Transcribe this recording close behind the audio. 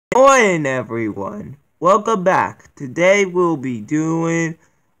Morning, everyone. Welcome back. Today we'll be doing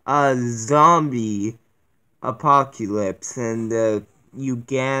a zombie apocalypse in the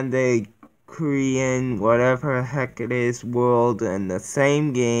Uganda, Korean, whatever heck it is, world in the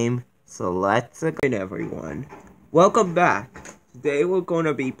same game. So let's begin, everyone. Welcome back. Today we're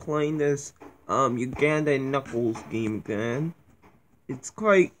gonna be playing this Ugandan Knuckles game again. It's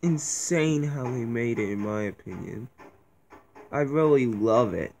quite insane how they made it, in my opinion. I really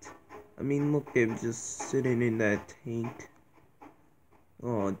love it. I mean, look at him just sitting in that tank.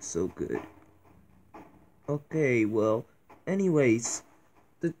 Oh, it's so good. Okay, well, anyways,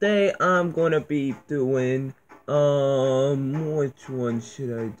 today I'm gonna be doing, which one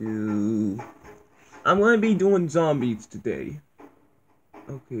should I do? I'm gonna be doing zombies today.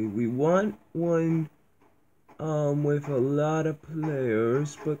 Okay, we want one, with a lot of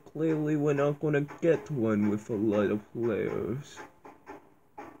players, but clearly we're not gonna get one with a lot of players.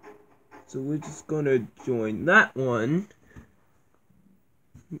 So we're just gonna join that one.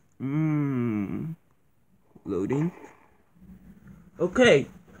 Loading. Okay.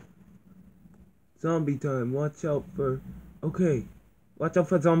 Zombie time. Watch out for... Okay. Watch out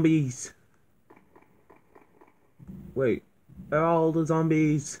for zombies. Wait. Where are all the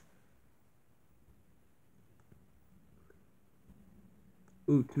zombies?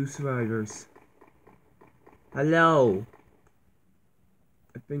 Ooh, 2 survivors. Hello.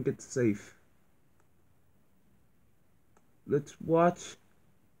 I think it's safe. Let's watch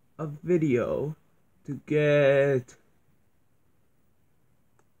a video to get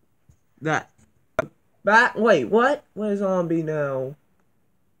that. Wait, what? Where's zombie now?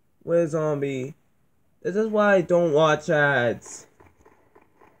 Where's zombie? This is why I don't watch ads.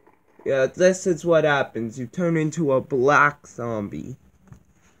 Yeah, this is what happens. You turn into a black zombie.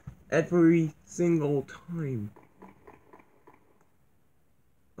 Every single time.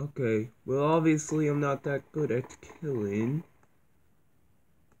 Okay, well obviously I'm not that good at killing.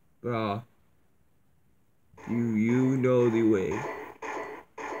 Bruh. You know the way.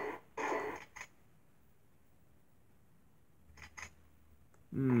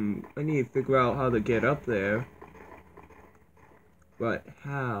 I need to figure out how to get up there. But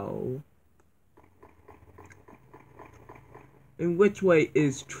how? And which way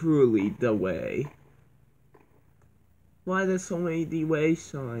is truly the way? Why are there so many the way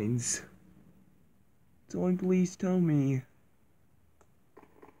signs? Someone please tell me.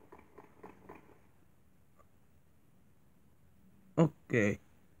 Okay.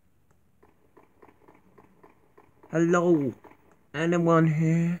 Hello? Anyone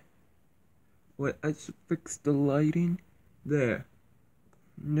here? Wait, I should fix the lighting. There.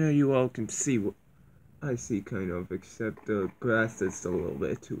 Now you all can see what I see, kind of, except the grass is a little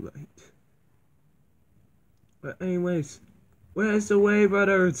bit too light. But anyways, where's the way,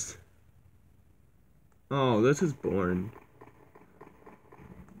 brothers? Oh, this is boring.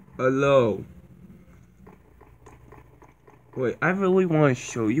 Hello. Wait, I really want to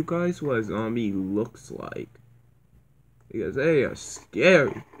show you guys what a zombie looks like. Because they are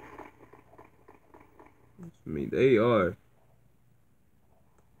scary. I mean, they are.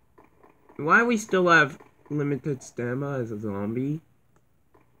 Why do we still have limited stamina as a zombie?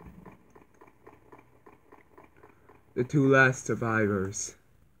 The 2 last survivors.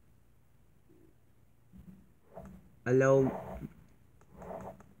 Hello?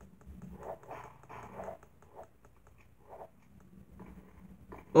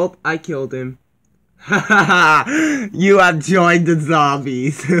 Oh, I killed him. Haha! You have joined the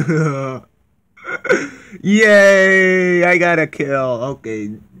zombies. Yay! I got a kill.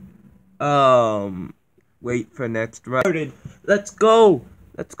 Okay. Wait for next round. Let's go!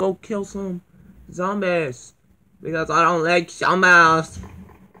 Let's go kill some zombies. Because I don't like zombies.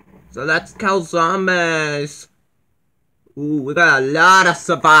 So let's kill zombies. Ooh, we got a lot of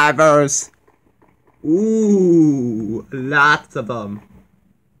survivors. Ooh, lots of them.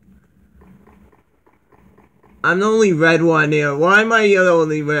 I'm the only red one here. Why am I the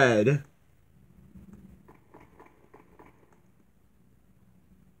only red?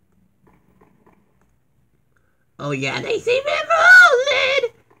 Oh yeah, they see me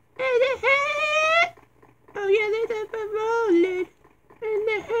rolling in the head. Oh yeah, they see me rolling in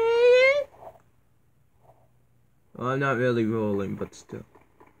the head. Well, I'm not really rolling, but still.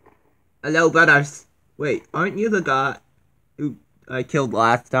 Hello, brothers. Wait, aren't you the guy who I killed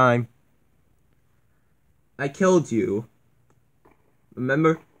last time? I killed you.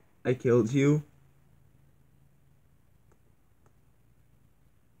 Remember? I killed you.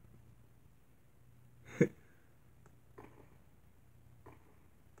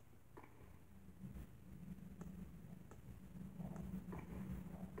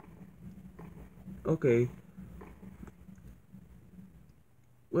 Okay.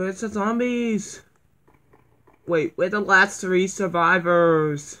 Where's the zombies? Wait, we're the last 3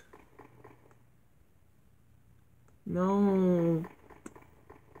 survivors. No.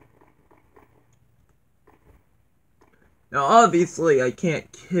 Now, obviously, I can't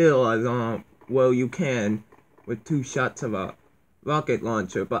kill a zombie. Well, you can with 2 shots of a rocket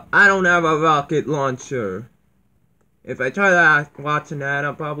launcher, but I don't have a rocket launcher. If I try that watching that,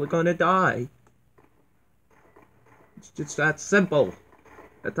 I'm probably gonna die. It's just that simple.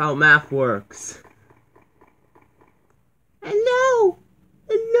 That's how math works. Hello!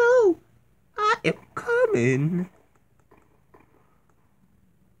 Hello! I am coming.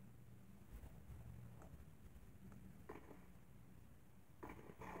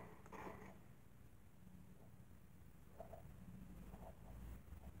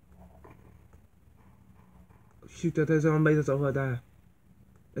 Shoot, there's zombies over there.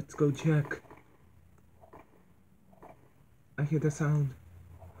 Let's go check. I hear the sound.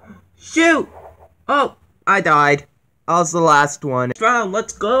 Shoot! Oh, I died. I was the last one. Next round,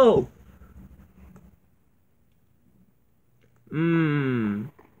 let's go!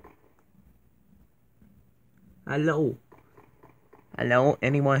 Hello? Hello?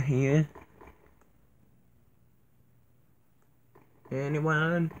 Anyone here?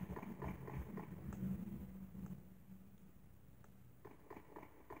 Anyone?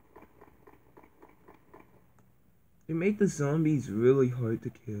 They made the zombies really hard to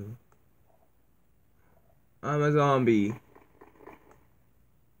kill. I'm a zombie.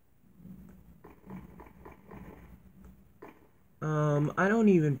 I don't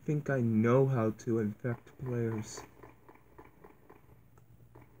even think I know how to infect players.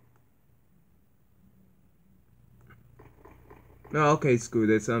 Oh, okay, screw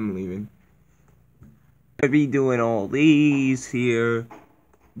this, I'm leaving. I'm gonna be doing all these here.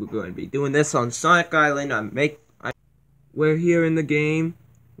 We're going to be doing this on Sonic Island. We're here in the game.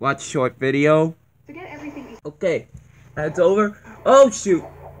 Watch short video. Forget everything. Okay, that's over. Oh shoot!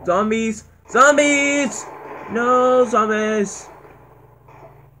 Zombies! Zombies! No zombies!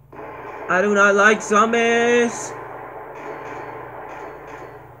 I do not like zombies!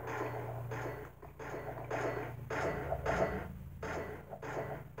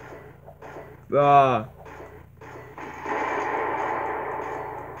 Ah.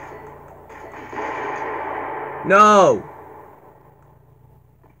 No!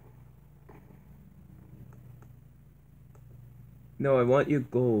 No, I want your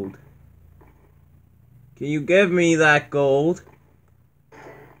gold. Can you give me that gold?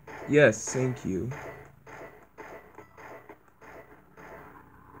 Yes, thank you.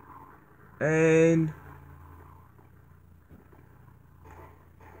 And...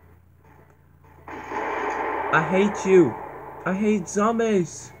 I hate you. I hate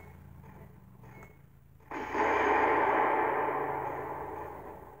zombies.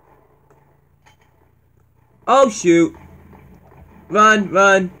 Oh shoot. Run,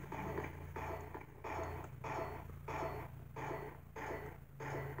 run.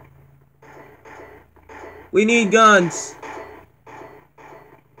 We need guns.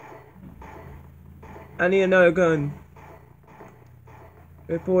 I need another gun.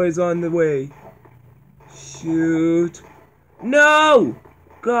 Ripple is on the way. Shoot. No!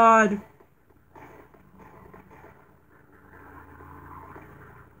 God.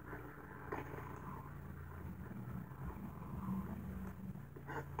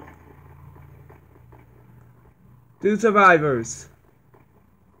 Two survivors.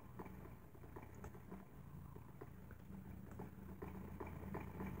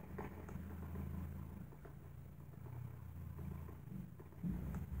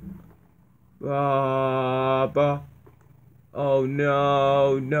 Baba. Oh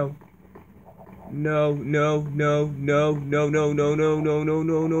no, no. No, no, no, no, no, no, no, no, no, no, no,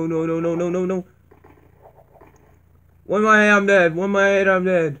 no, no, no, no, no, no, no. One my head, I'm dead. One my head, I'm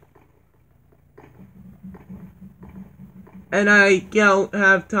dead. And I don't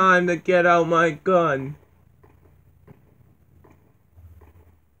have time to get out my gun.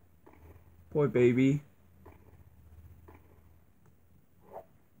 Poor baby.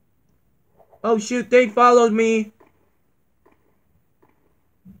 Oh shoot, they followed me.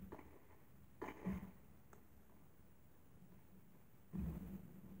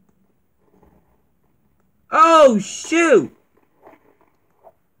 Oh shoot.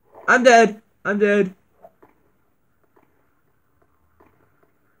 I'm dead. I'm dead.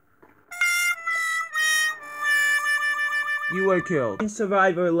 You were killed. One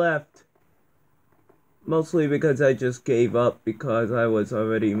survivor left. Mostly because I just gave up because I was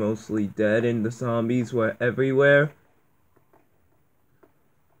already mostly dead and the zombies were everywhere.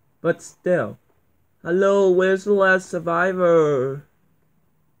 But still, Hello, where's the last survivor?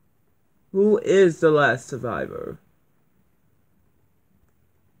 Who is the last survivor?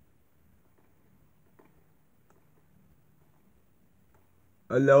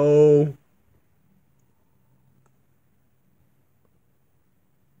 Hello?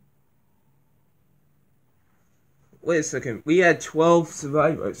 Wait a second, we had 12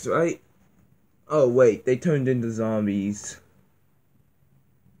 survivors, right? Oh wait, they turned into zombies.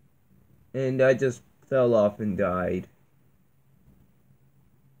 And I just fell off and died.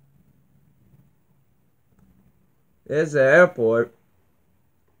 There's the airport.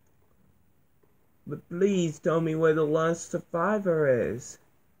 But please tell me where the last survivor is.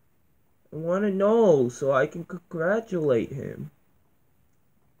 I want to know so I can congratulate him.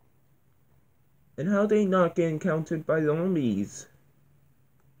 And how they not get encountered by zombies?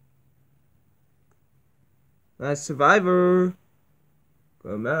 Last survivor.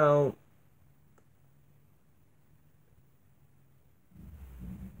 Come out.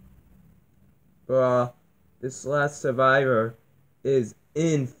 Bruh, this last survivor is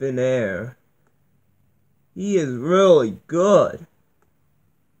infinite. He is really good.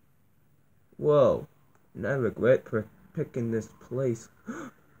 Whoa, and I regret for picking this place.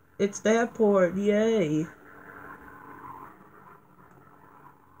 It's the airport, yay!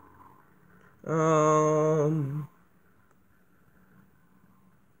 Oh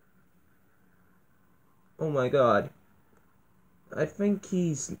my god. I think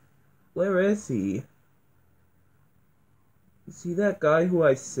he's... Where is he? Is he that guy who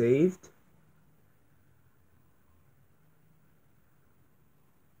I saved?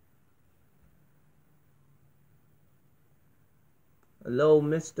 Hello,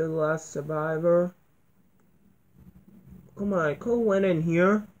 Mr. Last Survivor? Come on, go in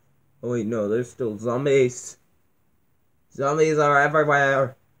here. Oh wait, no, there's still zombies. Zombies are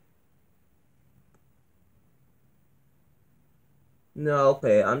everywhere. No,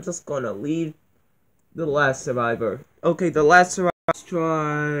 okay, I'm just gonna leave the last survivor. Okay, the last survivor. Let's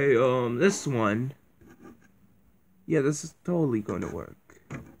try, this one. Yeah, this is totally gonna work.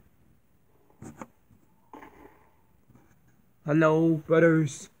 Hello,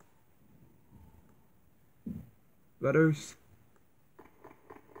 brothers. Brothers.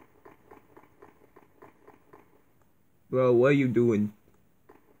 Bro, what are you doing?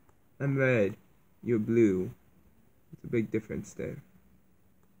 I'm red. You're blue. There's a big difference there.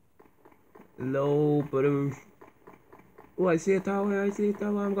 Hello, brothers. Oh, I see a tower. I see a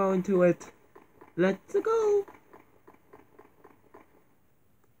tower. I'm going to it. Let's go.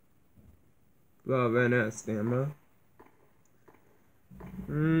 Bro, I ran out of stamina.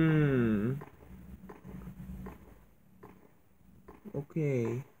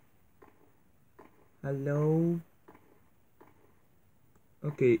 Okay. Hello?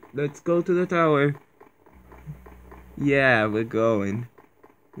 Okay, let's go to the tower. Yeah, we're going.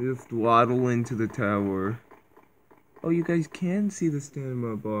 We just waddle into the tower. Oh, you guys can see the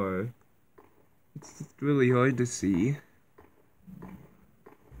stamina bar. It's just really hard to see.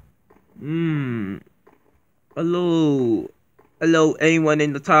 Hello? Hello, anyone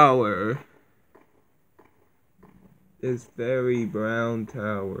in the tower? This very brown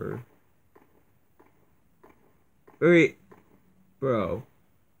tower. Wait, bro.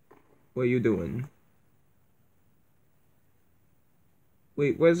 What are you doing?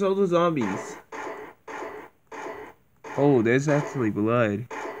 Wait, where's all the zombies? Oh, there's actually blood.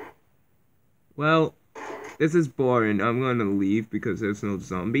 Well, this is boring. I'm gonna leave because there's no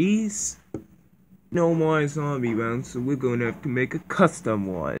zombies. No more zombie rounds, so we're gonna have to make a custom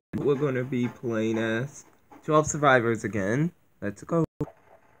one. We're gonna be playing as 12 survivors again. Let's go.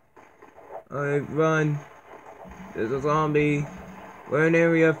 Alright, run. There's a zombie. We're in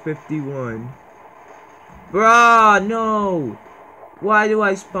area 51. Bruh, no! Why do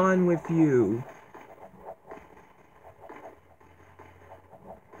I spawn with you?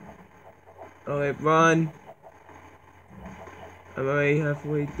 Alright, run. I'm already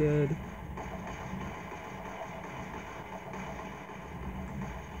halfway dead.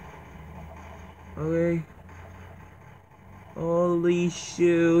 Okay. Holy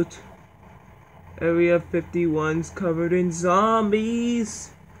shoot. Area 51's covered in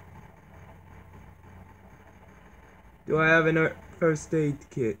zombies. Do I have a first aid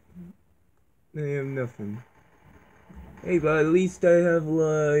kit? I have nothing. Hey, but at least I have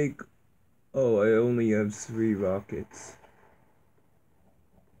like... Oh, I only have 3 rockets.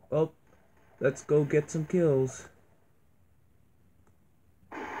 Well, let's go get some kills.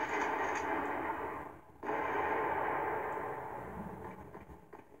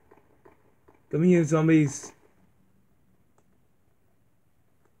 Come here, zombies.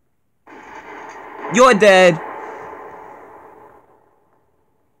 You're dead.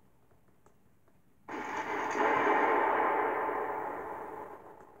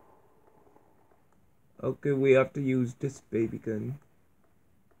 Okay, we have to use this baby gun.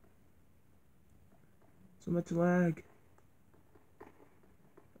 So much lag.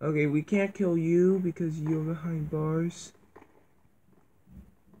 Okay, we can't kill you because you're behind bars.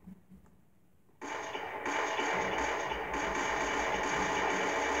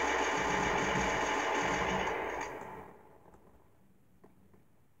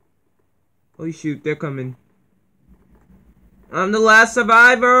 Oh shoot, they're coming. I'm the last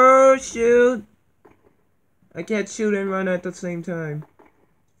survivor! Shoot! I can't shoot and run at the same time.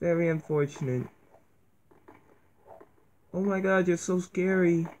 Very unfortunate. Oh my god, you're so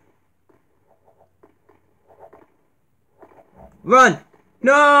scary. Run!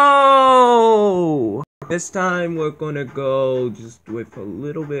 No! This time we're gonna go just with a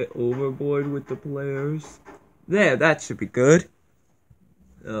little bit overboard with the players. There, that should be good.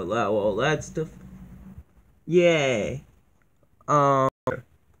 Allow all that stuff. Yay.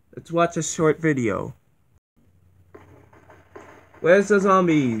 Let's watch a short video. Where's the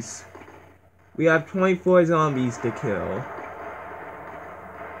zombies? We have 24 zombies to kill.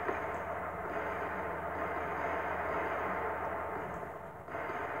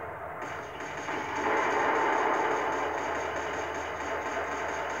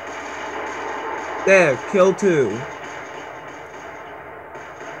 There, kill 2.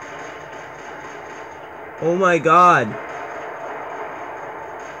 Oh my god.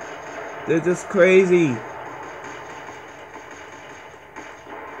 They're just crazy.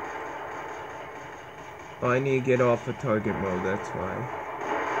 Oh, I need to get off of target mode, that's why.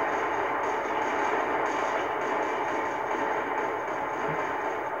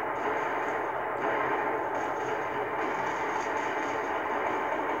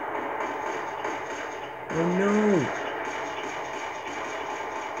 Oh no!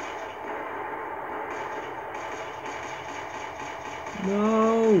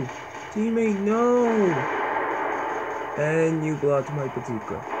 No! Teammate, no! And you blocked my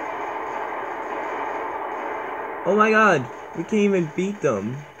bazooka. Oh my god! We can't even beat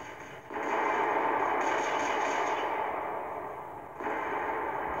them.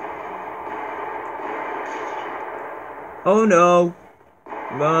 Oh no!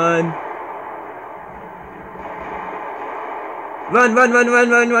 Run! Run, run, run, run,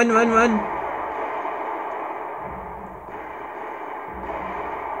 run, run, run, run!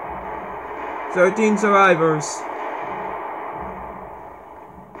 "13 survivors."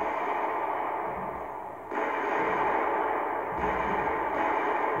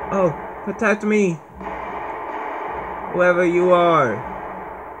 Oh, protect me! Whoever you are.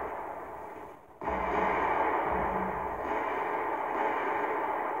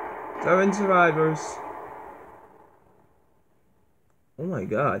 "7 survivors." Oh my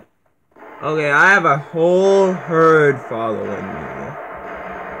god. Okay, I have a whole herd following me.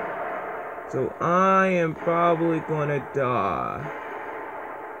 So I am probably gonna die.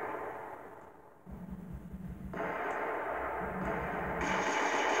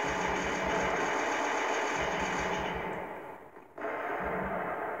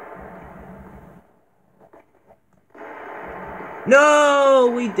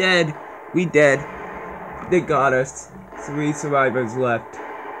 No! We dead. We dead. They got us. 3 survivors left.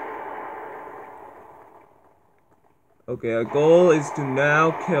 Okay, our goal is to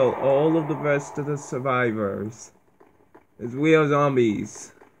now kill all of the rest of the survivors. As we are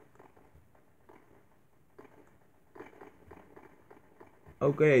zombies.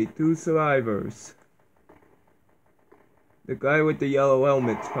 Okay, 2 survivors. The guy with the yellow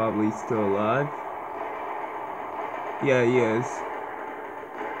helmet's probably still alive. Yeah, he is.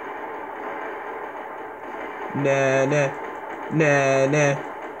 Nah, nah. Nah, nah.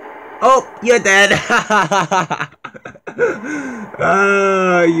 Oh, you're dead!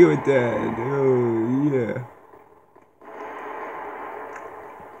 Ah, you're dead. Oh, yeah.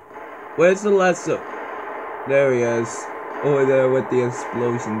 Where's the last of... There he is. Over there with the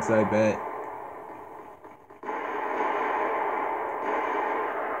explosions, I bet.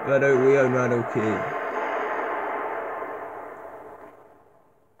 But we are not okay.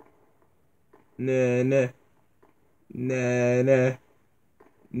 Nah, nah. Nah, nah.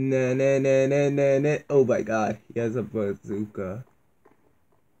 Nah, nah, nah, nah, nah, nah. Oh my god, he has a bazooka.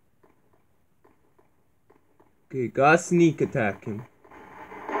 Okay, gotta sneak attack him.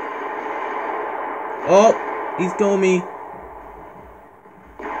 Oh, he's killing me.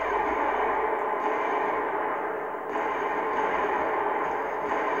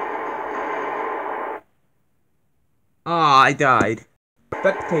 Ah, I died.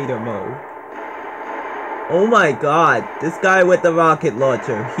 Spectator mode. Oh my god, this guy with the rocket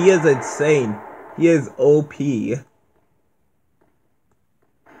launcher, he is insane. He is OP.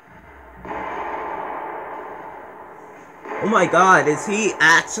 Oh my god, is he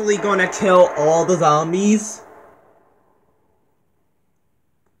actually gonna kill all the zombies?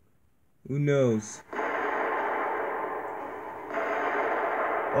 Who knows?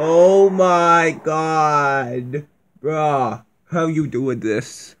 Oh my god. Bruh, how you doing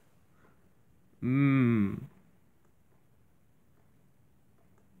this? You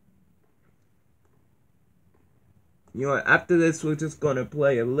know what, after this we're just gonna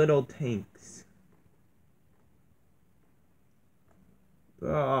play a little tanks.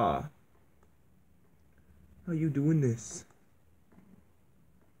 Bruh. How you doing this?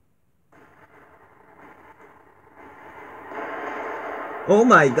 Oh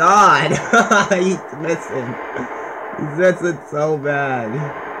my god! He's missing. He's missing so bad.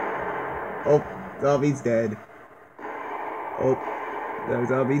 Oh, zombie's dead. Oh, the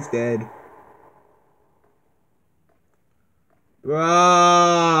zombie's dead. Bruh!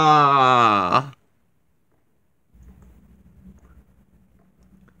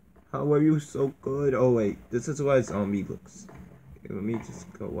 How are you so good? Oh wait, this is what a zombie looks. Okay, let me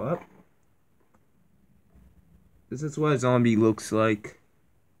just go up. This is what a zombie looks like.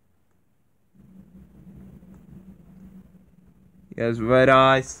 He has red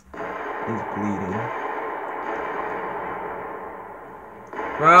eyes. He's bleeding.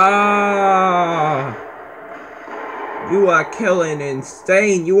 Ah! You are killing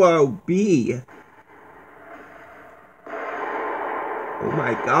insane. You are OB. Oh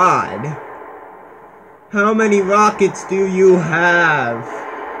my god. How many rockets do you have?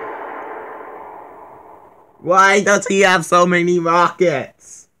 Why does he have so many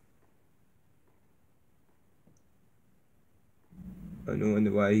rockets? I don't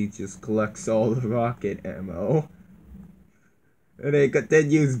wonder why he just collects all the rocket ammo. And then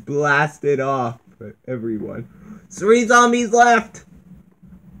continues blast it off for everyone. 3 zombies left!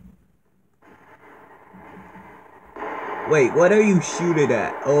 Wait, what are you shooting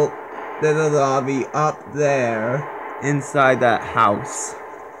at? Oh, there's a zombie up there. Inside that house.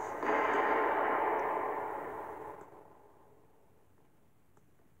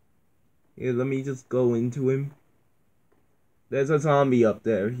 Here, let me just go into him. There's a zombie up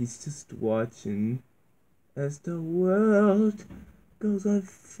there. He's just watching as the world goes on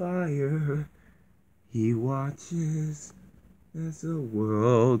fire. He watches as the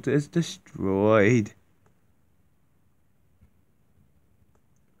world is destroyed.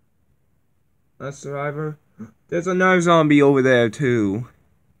 A survivor? There's another zombie over there too.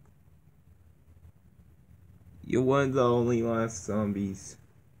 You're one of the only last zombies.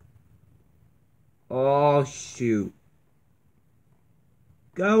 Oh shoot.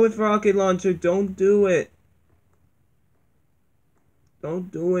 Go with rocket launcher, don't do it. Don't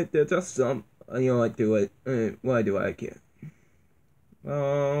do it, there's just some... You know what, do it. Why do I care?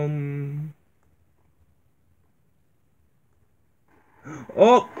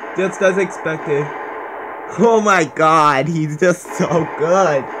 Oh, just as expected. Oh my god, he's just so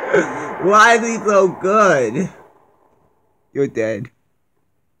good. Why is he so good? You're dead.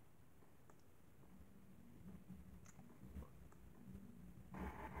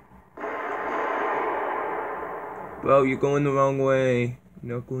 Bro, you're going the wrong way.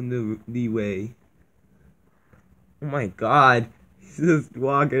 You're not going the way. Oh my god. He's just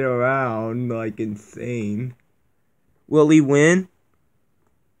walking around like insane. Will he win?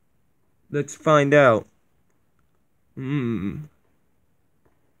 Let's find out. Ooh,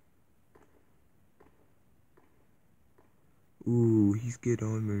 he's good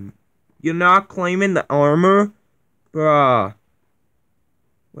armor. You're not claiming the armor? Bruh.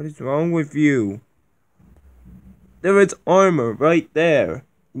 What is wrong with you? There is armor right there.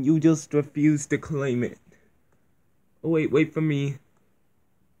 And you just refuse to claim it. Oh wait, wait for me.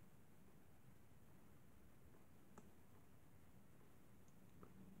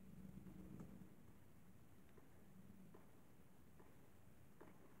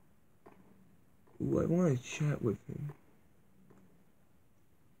 Ooh, I want to chat with him.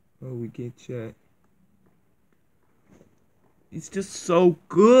 Oh, we can't chat. He's just so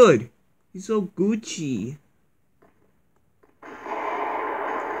good. He's so Gucci.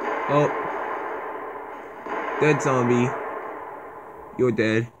 Oh. Dead zombie. You're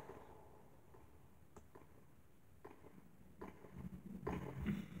dead.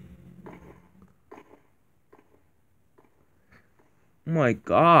 Oh my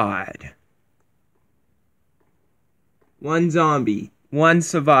god. 1 zombie. 1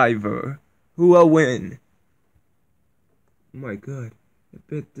 survivor. Who will win? Oh my god. I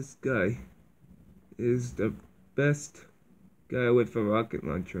bet this guy is the best guy with a rocket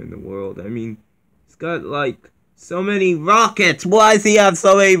launcher in the world. I mean, he's got like so many rockets. Why does he have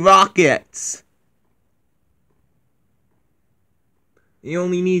so many rockets? He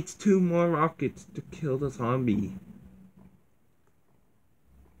only needs 2 more rockets to kill the zombie.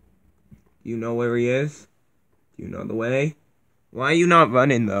 Do you know where he is? Do you know the way? Why are you not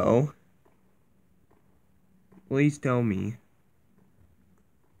running though? Please tell me.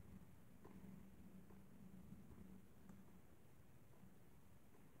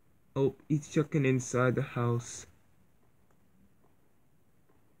 Oh, he's checking inside the house.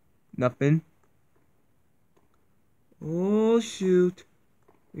 Nothing. Oh shoot.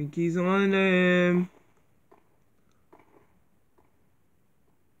 Think he's on him.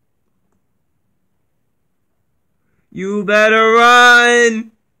 You better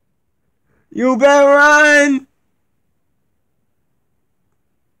run! You better run!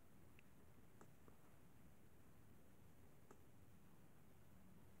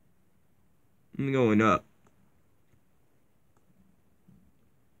 I'm going up.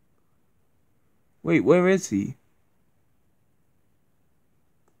 Wait, where is he?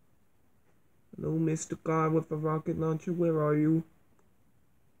 Hello, Mr. Guy with a rocket launcher, where are you?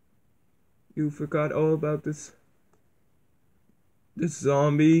 You forgot all about this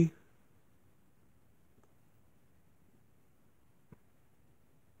zombie?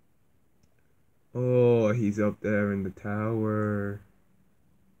 Oh, he's up there in the tower.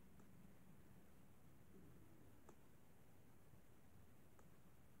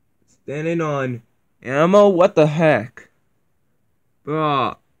 Standing on ammo? What the heck?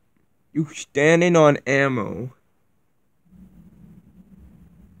 Bruh, you standing on ammo.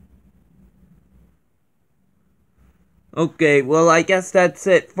 Okay, well I guess that's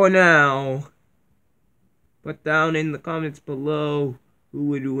it for now. Put down in the comments below who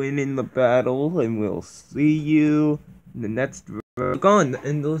would win in the battle, and we'll see you in the next video. Gone,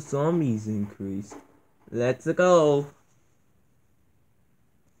 and those zombies increased. Let's go.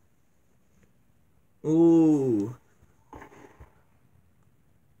 Ooh.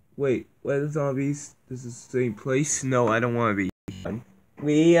 Wait, where are the zombies? This is the same place? No, I don't want to be.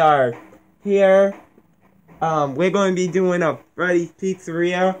 We are here. We're going to be doing a Freddy's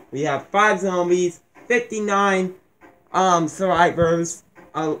Pizzeria. We have 5 zombies, 59 survivors,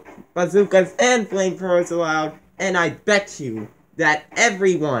 bazookas, and flamethrowers allowed, and I bet you that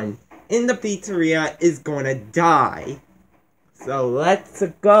everyone in the pizzeria is going to die. So let's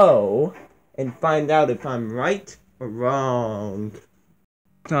go and find out if I'm right or wrong.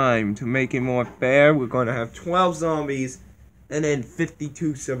 Time to make it more fair, we're going to have 12 zombies and then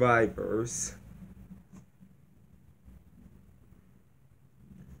 52 survivors.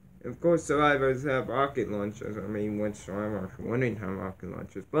 Of course, survivors have rocket launchers. I mean, which survivors wouldn't have rocket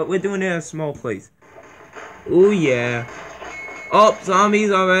launchers? But we're doing it in a small place. Ooh, yeah. Oh,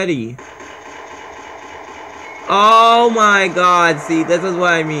 zombies already. Oh my god, see, this is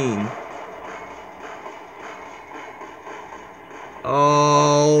what I mean.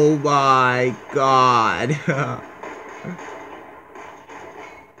 Oh my god.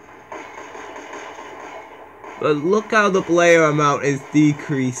 But look how the player amount is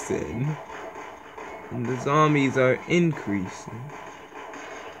decreasing. And the zombies are increasing.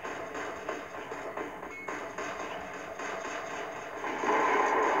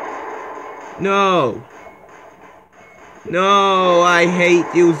 No! No, I hate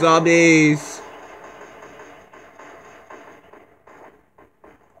you zombies!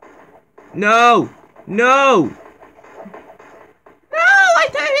 No! No! I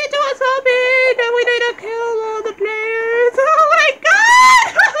turned into a zombie! Then we need to kill all the players! Oh my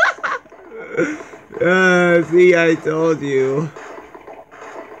god! See, I told you.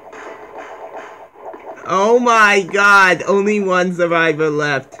 Oh my god! Only 1 survivor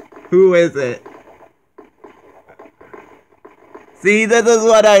left. Who is it? See, this is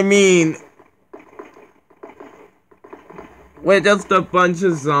what I mean. We're just a bunch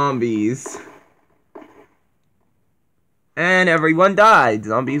of zombies. And everyone died.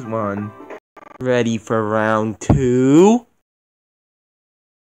 Zombies won. Ready for round 2?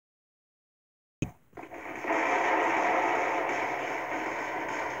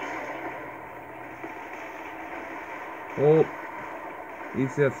 Oh,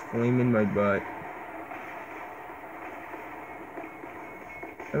 he's just flaming my butt.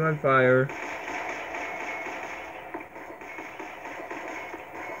 I'm on fire.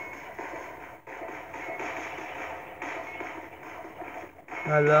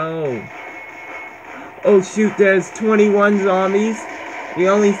 Hello. Oh shoot, there's 21 zombies. We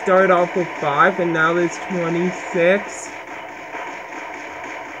only started off with 5 and now there's 26.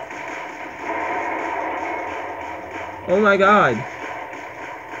 Oh my god.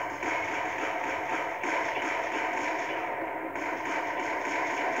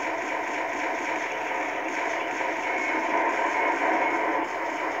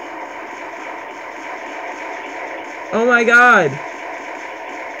 Oh my god.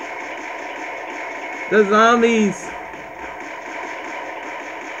 The zombies.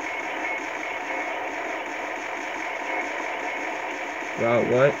 Wow,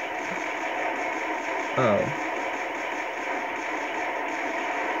 what? Oh.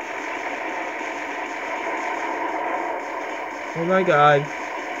 Oh my god.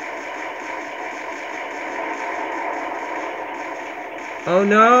 Oh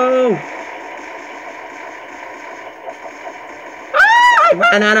no! Ah! I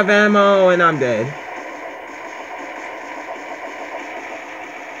ran out of ammo and I'm dead.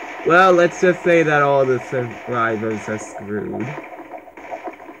 Well, let's just say that all the survivors are screwed.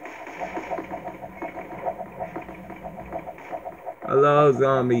 Hello,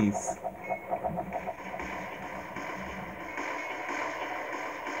 zombies.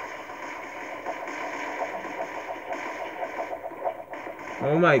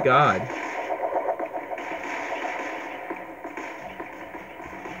 Oh my god.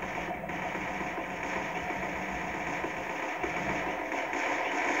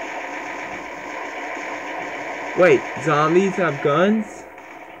 Wait, zombies have guns?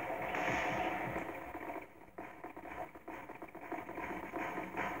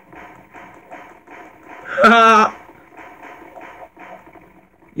 Ha!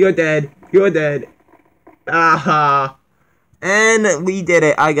 You're dead. You're dead. Aha! And we did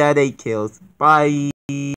it. I got 8 kills. Bye.